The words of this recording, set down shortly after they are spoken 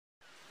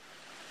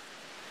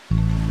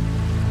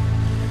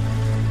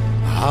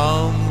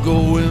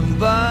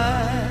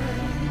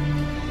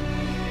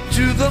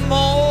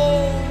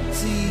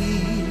Maltese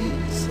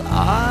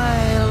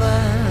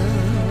islands.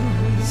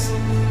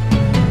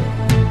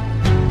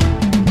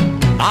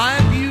 My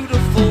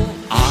beautiful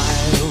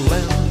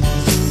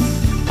islands,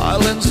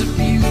 islands of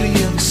beauty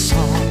and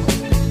song,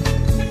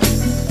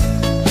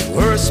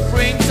 where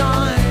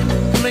springtime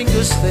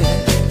lingers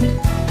there,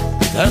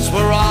 that's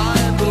where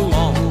I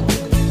belong.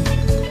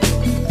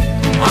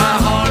 My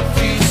heart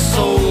feels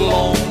so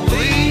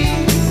lonely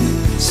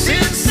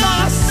since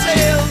I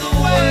sailed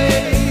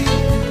away.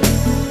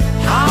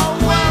 How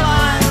well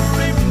I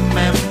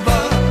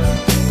remember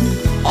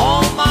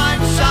all my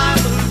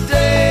childhood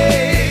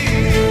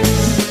days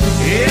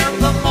in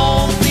the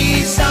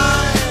Maltese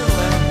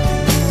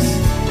islands,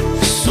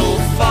 so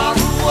far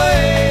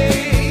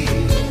away.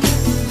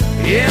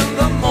 In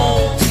the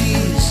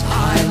Maltese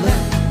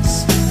islands,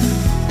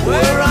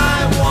 where I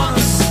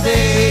wanna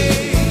stay.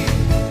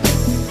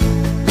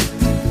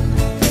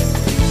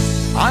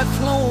 I've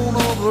flown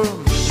over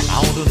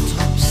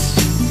mountaintops,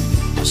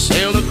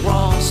 sailed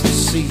across the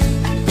sea,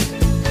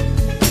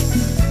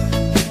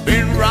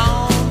 been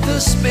round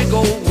this big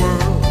old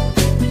world,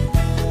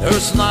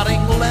 there's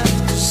nothing left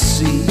to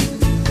see.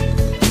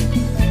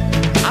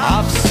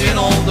 I've seen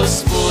all the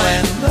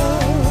splendor,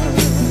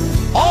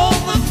 all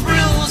the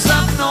thrills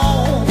I've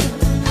known,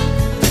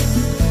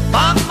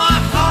 but my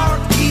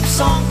heart keeps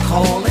on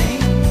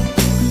calling,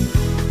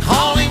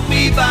 calling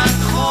me back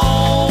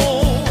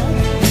home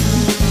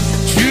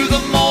to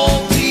the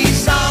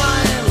Maltese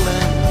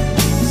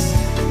islands,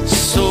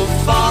 so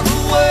far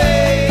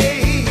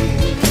away,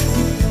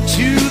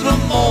 to the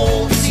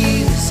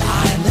Maltese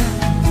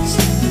islands,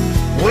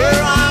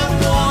 where I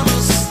wanna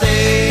stay.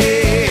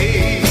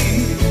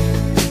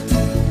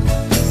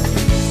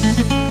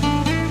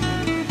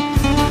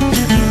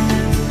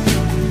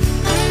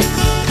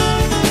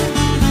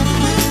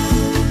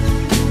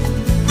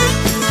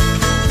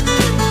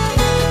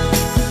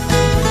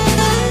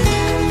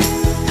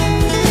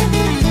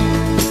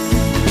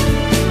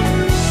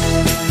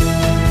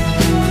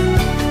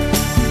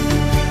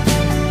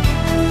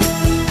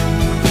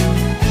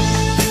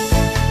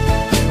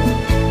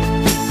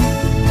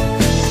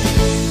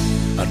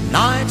 A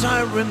night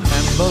I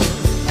remember,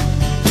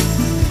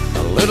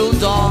 a little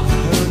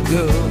dark-haired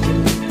girl,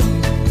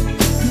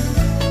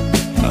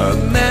 her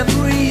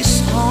memories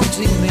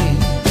haunting me,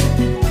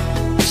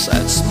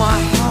 sets my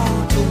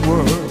heart a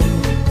whirl.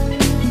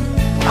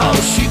 How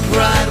she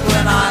cried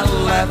when I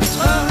left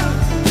her,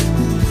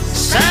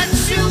 said